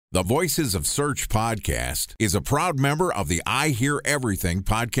The Voices of Search podcast is a proud member of the I Hear Everything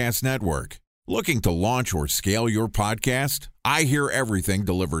podcast network. Looking to launch or scale your podcast? I Hear Everything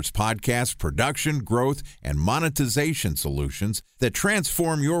delivers podcast production, growth, and monetization solutions that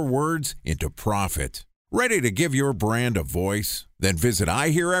transform your words into profit. Ready to give your brand a voice? Then visit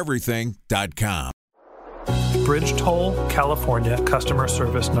iheareverything.com. Bridge toll, California, customer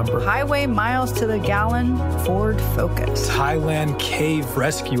service number. Highway miles to the gallon, Ford Focus. Thailand cave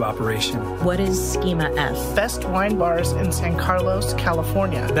rescue operation. What is Schema F? Best wine bars in San Carlos,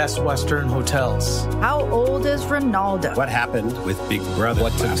 California. Best Western hotels. How old is Ronaldo? What happened with Big Brother?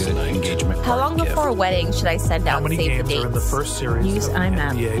 What's a good engagement? How long before a wedding should I send out How many save the games dates? are in the first series? Use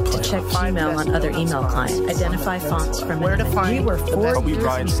IMAP to check email on other email clients. Identify fonts from Where to find We were the 4 best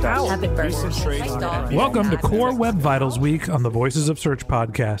years in power. Habit burgers. Welcome to Core Web Vitals Week on the Voices of Search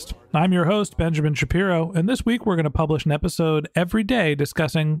podcast. I'm your host, Benjamin Shapiro, and this week we're going to publish an episode every day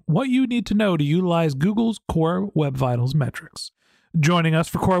discussing what you need to know to utilize Google's Core Web Vitals metrics. Joining us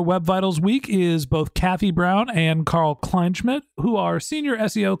for Core Web Vitals Week is both Kathy Brown and Karl Kleinschmidt, who are senior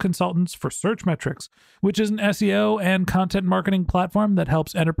SEO consultants for Searchmetrics, which is an SEO and content marketing platform that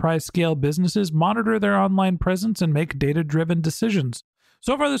helps enterprise-scale businesses monitor their online presence and make data-driven decisions.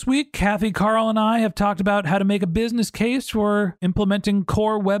 So far this week, Kathy, Karl, and I have talked about how to make a business case for implementing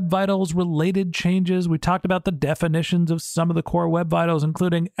Core Web Vitals related changes. We talked about the definitions of some of the Core Web Vitals,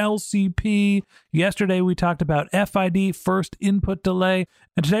 including LCP. Yesterday, we talked about FID, first input delay.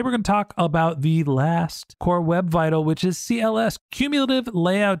 And today, we're going to talk about the last Core Web Vital, which is CLS, Cumulative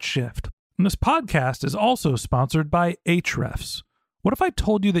Layout Shift. And this podcast is also sponsored by Ahrefs. What if I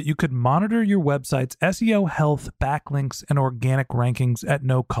told you that you could monitor your website's SEO health, backlinks, and organic rankings at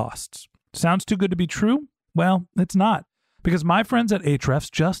no costs? Sounds too good to be true? Well, it's not, because my friends at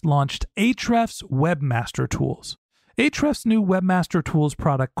Ahrefs just launched Ahrefs Webmaster Tools. Ahrefs' new Webmaster Tools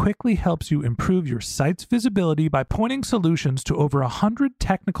product quickly helps you improve your site's visibility by pointing solutions to over 100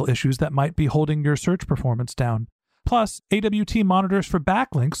 technical issues that might be holding your search performance down. Plus, AWT monitors for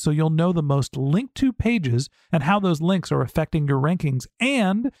backlinks so you'll know the most linked to pages and how those links are affecting your rankings.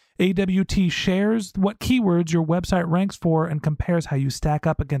 And AWT shares what keywords your website ranks for and compares how you stack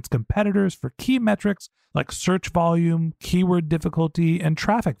up against competitors for key metrics like search volume, keyword difficulty, and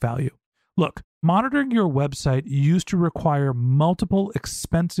traffic value. Look, monitoring your website used to require multiple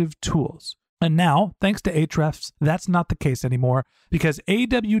expensive tools. And now, thanks to Ahrefs, that's not the case anymore because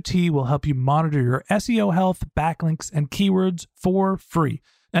AWT will help you monitor your SEO health, backlinks, and keywords for free.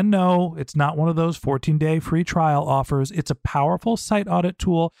 And no, it's not one of those 14-day free trial offers. It's a powerful site audit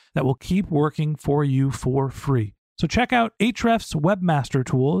tool that will keep working for you for free. So check out Ahrefs Webmaster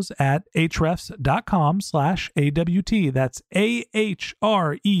Tools at ahrefs.com/AWT. That's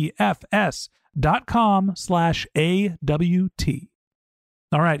ahrefs.com/AWT.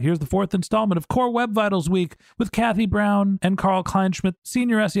 All right, here's the fourth installment of Core Web Vitals Week with Kathy Brown and Karl Kleinschmidt,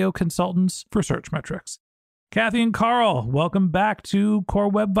 senior SEO consultants for Searchmetrics. Kathy and Karl, welcome back to Core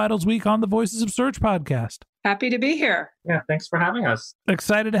Web Vitals Week on the Voices of Search podcast. Happy to be here. Yeah, thanks for having us.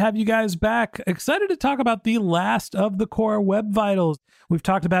 Excited to have you guys back. Excited to talk about the last of the Core Web Vitals. We've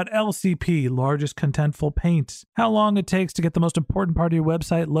talked about LCP, largest contentful paint, how long it takes to get the most important part of your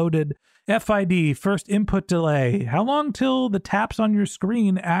website loaded, FID, first input delay, how long till the taps on your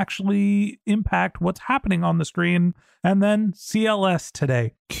screen actually impact what's happening on the screen, and then CLS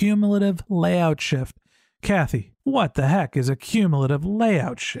today, cumulative layout shift. Kathy, what the heck is a cumulative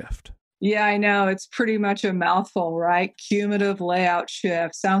layout shift? Yeah, I know. It's pretty much a mouthful, right? Cumulative layout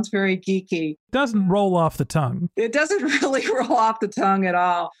shift. Sounds very geeky. Doesn't roll off the tongue. It doesn't really roll off the tongue at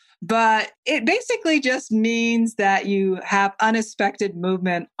all. But it basically just means that you have unexpected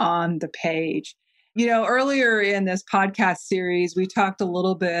movement on the page. You know, earlier in this podcast series, we talked a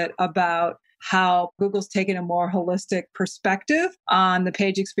little bit about how Google's taken a more holistic perspective on the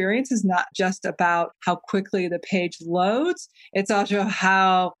page experience. It's not just about how quickly the page loads. It's also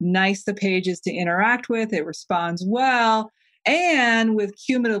how nice the page is to interact with. It responds well. And with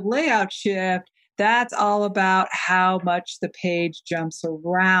cumulative layout shift, that's all about how much the page jumps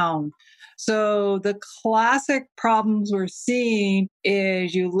around. So the classic problems we're seeing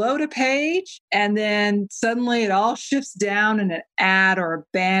is you load a page and then suddenly it all shifts down and an ad or a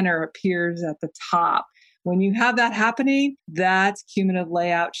banner appears at the top. When you have that happening, that's cumulative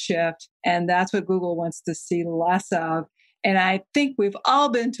layout shift. And that's what Google wants to see less of. And I think we've all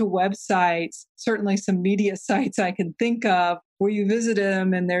been to websites, certainly some media sites I can think of, where you visit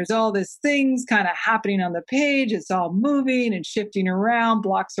them and there's all these things kind of happening on the page. It's all moving and shifting around.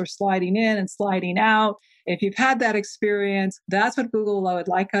 Blocks are sliding in and sliding out. If you've had that experience, that's what Google would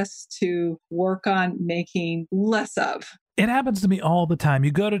like us to work on making less of. It happens to me all the time.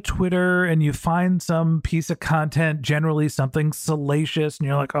 You go to Twitter and you find some piece of content, generally something salacious, and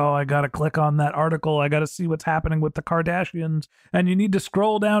you're like, oh, I got to click on that article. I got to see what's happening with the Kardashians. And you need to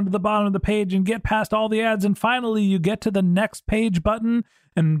scroll down to the bottom of the page and get past all the ads. And finally, you get to the next page button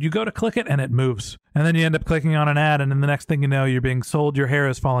and you go to click it and it moves. And then you end up clicking on an ad. And then the next thing you know, you're being sold your hair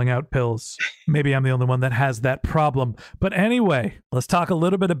is falling out pills. Maybe I'm the only one that has that problem. But anyway, let's talk a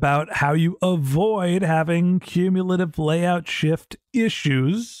little bit about how you avoid having cumulative layout shift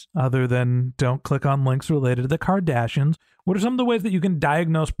issues other than don't click on links related to the Kardashians. What are some of the ways that you can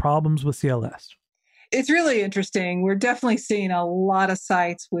diagnose problems with CLS? It's really interesting. We're definitely seeing a lot of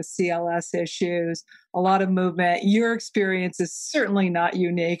sites with CLS issues, a lot of movement. Your experience is certainly not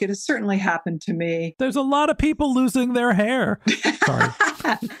unique. It has certainly happened to me. There's a lot of people losing their hair. Sorry.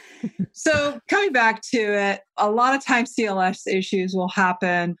 So coming back to it, a lot of times CLS issues will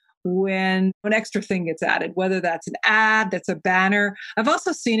happen when an extra thing gets added, whether that's an ad, that's a banner. I've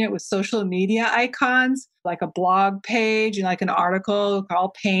also seen it with social media icons, like a blog page and like an article,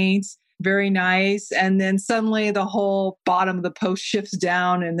 Karl paints. Very nice. And then suddenly the whole bottom of the post shifts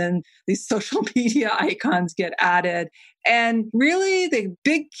down and then these social media icons get added. And really the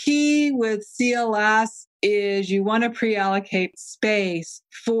big key with CLS is you want to pre-allocate space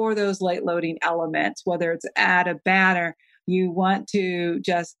for those late loading elements, whether it's add a banner. You want to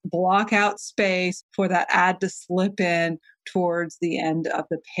just block out space for that ad to slip in towards the end of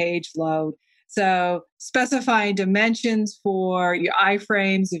the page load. So specifying dimensions for your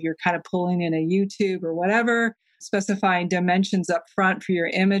iframes, if you're kind of pulling in a YouTube or whatever, specifying dimensions up front for your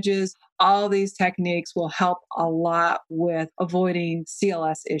images, all these techniques will help a lot with avoiding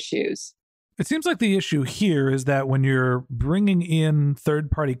CLS issues. It seems like the issue here is that when you're bringing in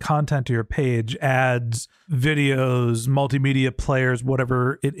third-party content to your page, ads, videos, multimedia players,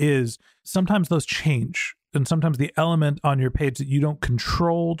 whatever it is, sometimes those change. And sometimes the element on your page that you don't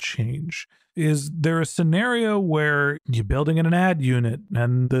control change. Is there a scenario where you're building in an ad unit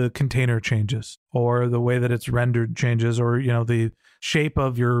and the container changes, or the way that it's rendered changes, or, you know, the shape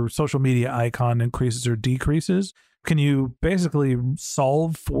of your social media icon increases or decreases? Can you basically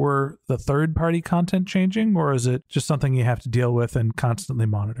solve for the third-party content changing, or is it just something you have to deal with and constantly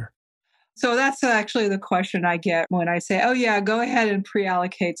monitor? So that's actually the question I get when I say, oh yeah, go ahead and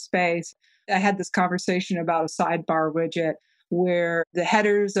pre-allocate space. I had this conversation about a sidebar widget where the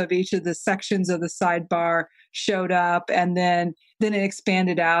headers of each of the sections of the sidebar showed up, and then it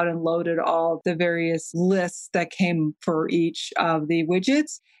expanded out and loaded all the various lists that came for each of the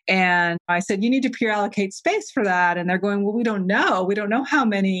widgets. And I said, you need to pre-allocate space for that. And they're going, well, we don't know. We don't know how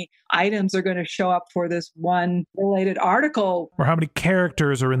many items are going to show up for this one related article. Or how many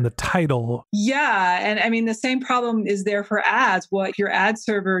characters are in the title. Yeah. And I mean, the same problem is there for ads. What your ad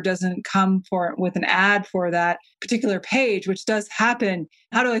server doesn't come with an ad for that particular page, which does happen.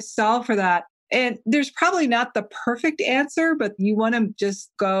 How do I solve for that? And there's probably not the perfect answer, but you want to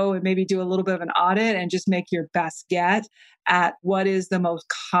just go and maybe do a little bit of an audit and just make your best get at what is the most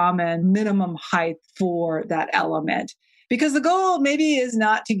common minimum height for that element. Because the goal maybe is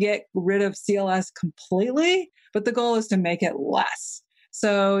not to get rid of CLS completely, but the goal is to make it less.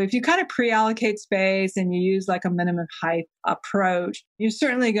 So if you kind of pre-allocate space and you use like a minimum height approach, you're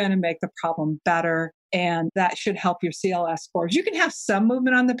certainly going to make the problem better. And that should help your CLS scores. You can have some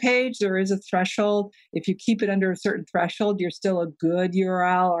movement on the page. There is a threshold. If you keep it under a certain threshold, you're still a good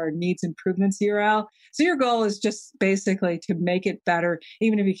URL or needs improvements URL. So your goal is just basically to make it better,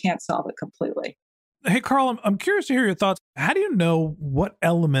 even if you can't solve it completely. Hey, Karl, I'm curious to hear your thoughts. How do you know what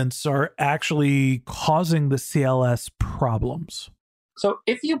elements are actually causing the CLS problems? So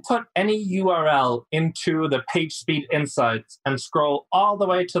if you put any URL into the page speed insights and scroll all the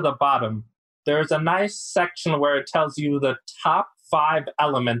way to the bottom, there's a nice section where it tells you the top 5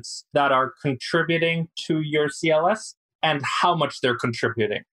 elements that are contributing to your CLS and how much they're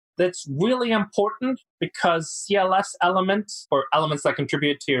contributing. That's really important because CLS elements, or elements that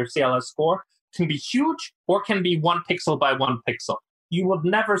contribute to your CLS score, can be huge or can be 1 pixel by 1 pixel. You will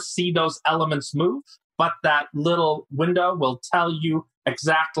never see those elements move, but that little window will tell you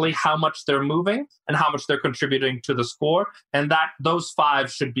exactly how much they're moving and how much they're contributing to the score. And that those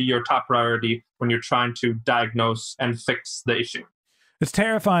 5 should be your top priority when you're trying to diagnose and fix the issue. It's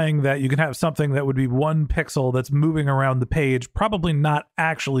terrifying that you can have something that would be 1 pixel that's moving around the page, probably not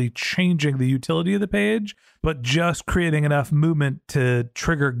actually changing the utility of the page, but just creating enough movement to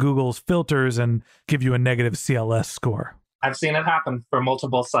trigger Google's filters and give you a negative CLS score. I've seen it happen for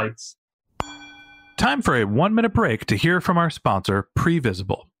multiple sites. Time for a 1-minute break to hear from our sponsor,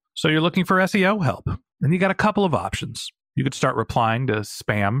 Previsible. So you're looking for SEO help, and you got a couple of options. You could start replying to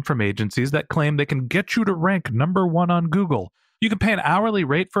spam from agencies that claim they can get you to rank number 1 on Google. You can pay an hourly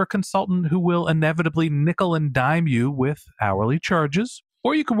rate for a consultant who will inevitably nickel and dime you with hourly charges.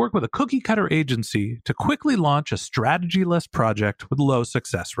 Or you can work with a cookie-cutter agency to quickly launch a strategy-less project with low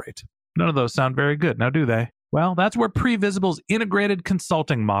success rate. None of those sound very good, now do they? Well, that's where Previsible's integrated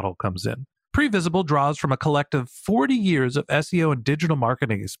consulting model comes in. Previsible draws from a collective 40 years of SEO and digital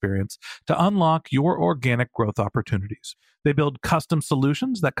marketing experience to unlock your organic growth opportunities. They build custom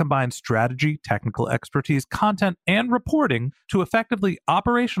solutions that combine strategy, technical expertise, content, and reporting to effectively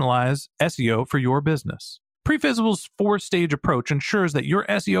operationalize SEO for your business. Previsible's 4-stage approach ensures that your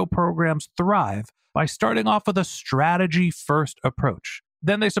SEO programs thrive by starting off with a strategy-first approach.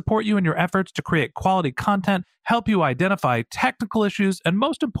 Then they support you in your efforts to create quality content, help you identify technical issues, and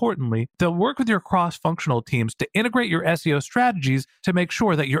most importantly, they'll work with your cross-functional teams to integrate your SEO strategies to make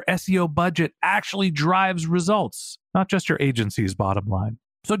sure that your SEO budget actually drives results, not just your agency's bottom line.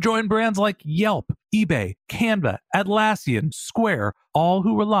 So join brands like Yelp, eBay, Canva, Atlassian, Square, all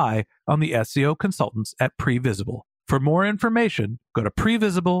who rely on the SEO consultants at Previsible. For more information, go to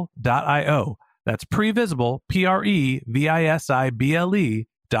previsible.io. That's Previsible, Previsible.io.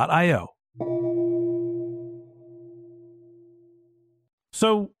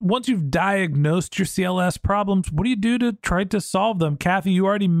 So once you've diagnosed your CLS problems, what do you do to try to solve them? Kathy, you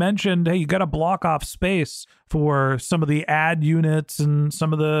already mentioned, hey, you got to block off space for some of the ad units and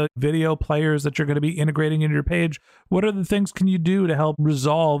some of the video players that you're going to be integrating into your page. What other things can you do to help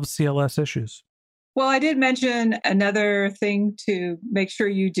resolve CLS issues? Well, I did mention another thing to make sure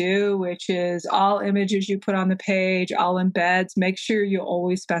you do, which is all images you put on the page, all embeds, make sure you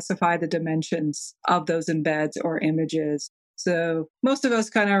always specify the dimensions of those embeds or images. So most of us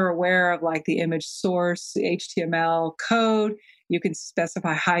kind of are aware of like the image source, the HTML code. You can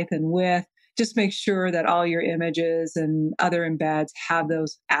specify height and width. Just make sure that all your images and other embeds have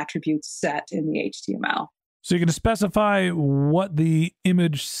those attributes set in the HTML. So you can specify what the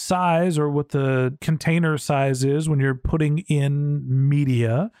image size or what the container size is when you're putting in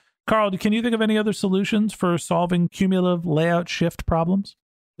media. Karl, can you think of any other solutions for solving cumulative layout shift problems?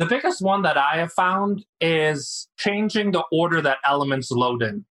 The biggest one that I have found is changing the order that elements load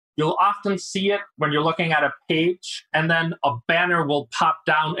in. You'll often see it when you're looking at a page, and then a banner will pop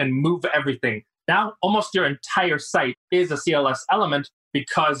down and move everything. Now, almost your entire site is a CLS element,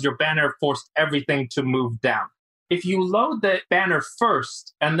 because your banner forced everything to move down. If you load the banner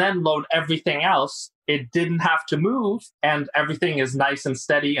first and then load everything else, it didn't have to move and everything is nice and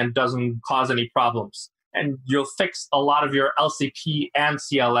steady and doesn't cause any problems. And you'll fix a lot of your LCP and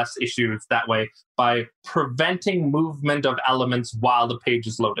CLS issues that way by preventing movement of elements while the page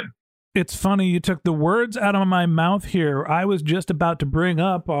is loading. It's funny, you took the words out of my mouth here. I was just about to bring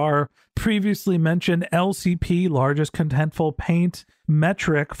up our previously mentioned LCP, largest contentful paint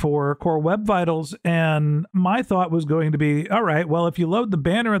metric for Core Web Vitals, and my thought was going to be, all right, well, if you load the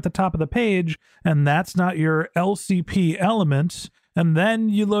banner at the top of the page, and that's not your LCP element, and then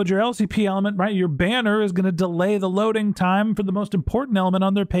you load your LCP element, right? Your banner is going to delay the loading time for the most important element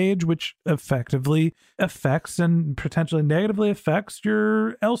on their page, which effectively affects and potentially negatively affects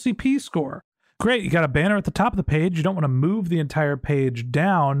your LCP score. Great, you got a banner at the top of the page. You don't want to move the entire page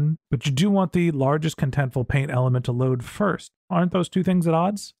down, but you do want the largest contentful paint element to load first. Aren't those two things at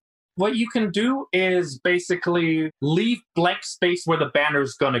odds? What you can do is basically leave blank space where the banner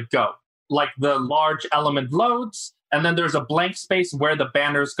is going to go. Like the large element loads, and then there's a blank space where the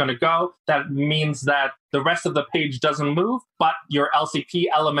banner is going to go. That means that the rest of the page doesn't move, but your LCP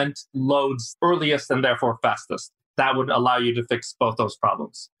element loads earliest and therefore fastest. That would allow you to fix both those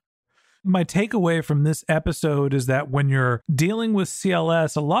problems. My takeaway from this episode is that when you're dealing with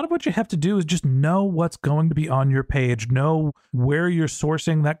CLS, a lot of what you have to do is just know what's going to be on your page, know where you're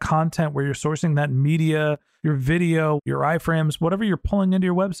sourcing that content, where you're sourcing that media, your video, your iframes, whatever you're pulling into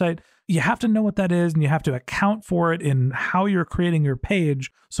your website. You have to know what that is, and you have to account for it in how you're creating your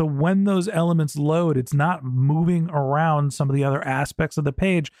page. So when those elements load, it's not moving around some of the other aspects of the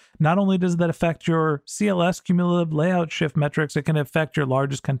page. Not only does that affect your CLS cumulative layout shift metrics, it can affect your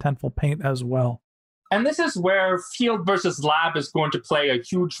largest contentful paint as well. And this is where field versus lab is going to play a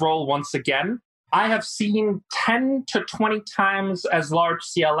huge role once again. I have seen 10 to 20 times as large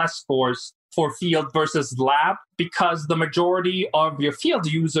CLS scores for field versus lab because the majority of your field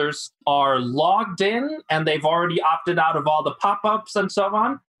users are logged in and they've already opted out of all the pop-ups and so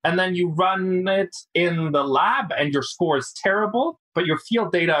on. And then you run it in the lab and your score is terrible. but your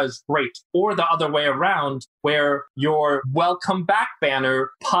field data is great. Or the other way around, where your welcome back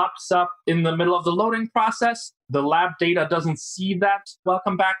banner pops up in the middle of the loading process. The lab data doesn't see that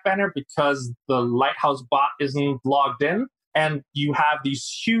welcome back banner because the Lighthouse bot isn't logged in. And you have these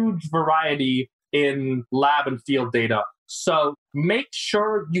huge variety in lab and field data. So make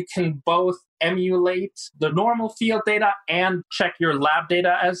sure you can both emulate the normal field data and check your lab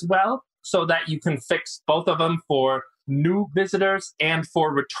data as well, so that you can fix both of them for new visitors and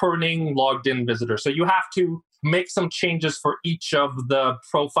for returning logged in visitors. So you have to make some changes for each of the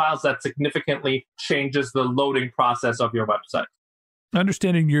profiles that significantly changes the loading process of your website.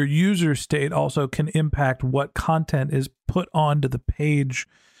 Understanding your user state also can impact what content is put onto the page.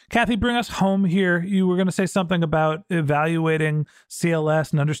 Kathy, bring us home here. You were going to say something about evaluating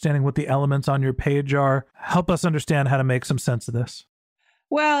CLS and understanding what the elements on your page are. Help us understand how to make some sense of this.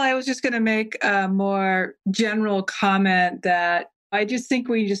 Well, I was just going to make a more general comment that I just think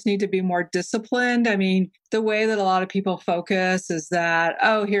we just need to be more disciplined. I mean, the way that a lot of people focus is that,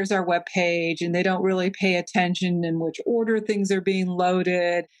 oh, here's our web page, and they don't really pay attention in which order things are being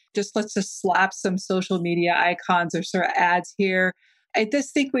loaded. Let's just slap some social media icons or sort of ads here. I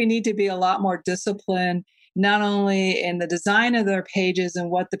just think we need to be a lot more disciplined, not only in the design of their pages and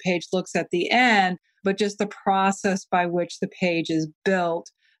what the page looks at the end, but just the process by which the page is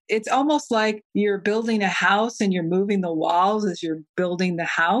built. It's almost like you're building a house and you're moving the walls as you're building the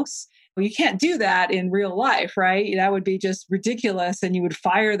house. Well, you can't do that in real life, right? That would be just ridiculous. And you would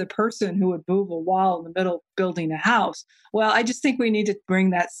fire the person who would move a wall in the middle of building a house. Well, I just think we need to bring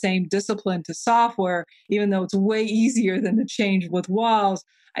that same discipline to software, even though it's way easier than the change with walls.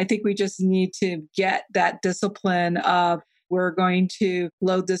 I think we just need to get that discipline of, we're going to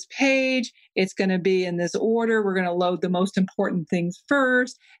load this page. It's going to be in this order. We're going to load the most important things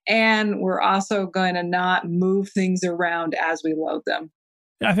first. And we're also going to not move things around as we load them.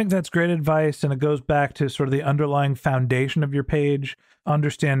 I think that's great advice. And it goes back to sort of the underlying foundation of your page,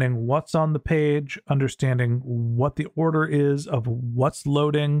 understanding what's on the page, understanding what the order is of what's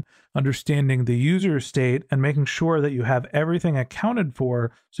loading, understanding the user state, and making sure that you have everything accounted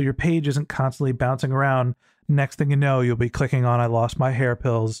for so your page isn't constantly bouncing around. Next thing you know, you'll be clicking on, I lost my hair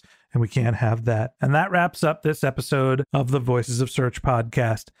pills, and we can't have that. And that wraps up this episode of the Voices of Search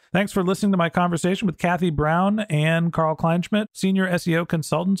podcast. Thanks for listening to my conversation with Kathy Brown and Karl Kleinschmidt, senior SEO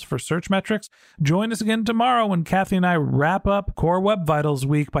consultants for Searchmetrics. Join us again tomorrow when Kathy and I wrap up Core Web Vitals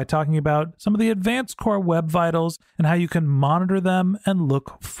week by talking about some of the advanced Core Web Vitals and how you can monitor them and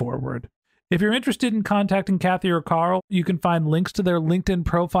look forward. If you're interested in contacting Kathy or Karl, you can find links to their LinkedIn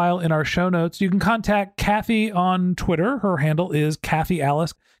profile in our show notes. You can contact Kathy on Twitter. Her handle is Kathy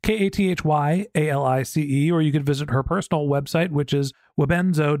Alice, KathyAlice, or you can visit her personal website, which is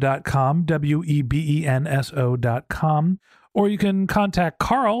webenzo.com, webenso.com. Or you can contact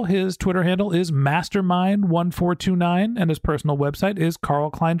Karl. His Twitter handle is mastermind1429, and his personal website is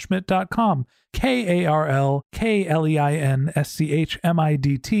karlkleinschmidt.com,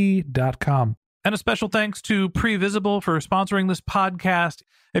 KarlKleinschmidt.com. And a special thanks to Previsible for sponsoring this podcast.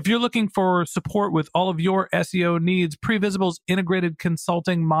 If you're looking for support with all of your SEO needs, Previsible's integrated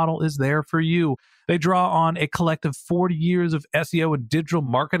consulting model is there for you. They draw on a collective 40 years of SEO and digital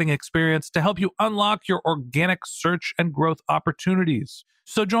marketing experience to help you unlock your organic search and growth opportunities.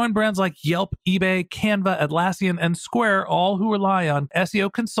 So join brands like Yelp, eBay, Canva, Atlassian, and Square, all who rely on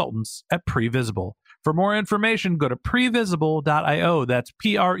SEO consultants at Previsible. For more information, go to previsible.io. That's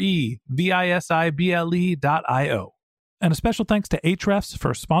previsible.io. And a special thanks to Ahrefs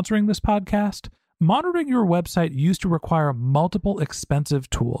for sponsoring this podcast. Monitoring your website used to require multiple expensive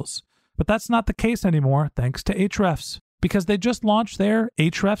tools, but that's not the case anymore thanks to Ahrefs, because they just launched their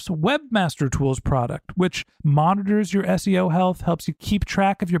Ahrefs Webmaster Tools product, which monitors your SEO health, helps you keep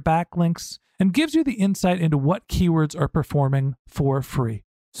track of your backlinks, and gives you the insight into what keywords are performing for free.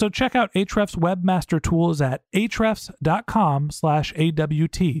 So check out Ahrefs Webmaster Tools at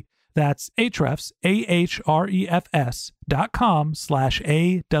ahrefs.com/AWT. That's Ahrefs,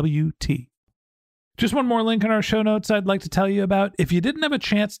 ahrefs.com/AWT. Just one more link in our show notes I'd like to tell you about. If you didn't have a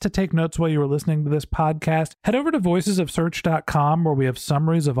chance to take notes while you were listening to this podcast, head over to voicesofsearch.com, where we have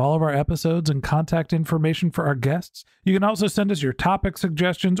summaries of all of our episodes and contact information for our guests. You can also send us your topic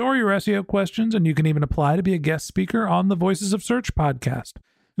suggestions or your SEO questions, and you can even apply to be a guest speaker on the Voices of Search podcast.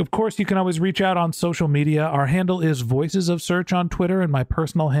 Of course, you can always reach out on social media. Our handle is Voices of Search on Twitter, and my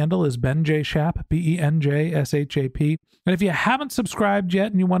personal handle is Ben J. Shap, BenJShap. And if you haven't subscribed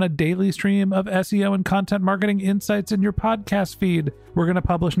yet and you want a daily stream of SEO and content marketing insights in your podcast feed, we're going to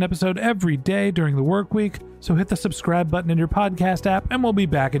publish an episode every day during the work week. So hit the subscribe button in your podcast app, and we'll be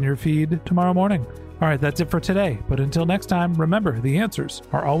back in your feed tomorrow morning. All right, that's it for today. But until next time, remember, the answers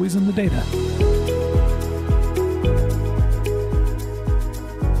are always in the data.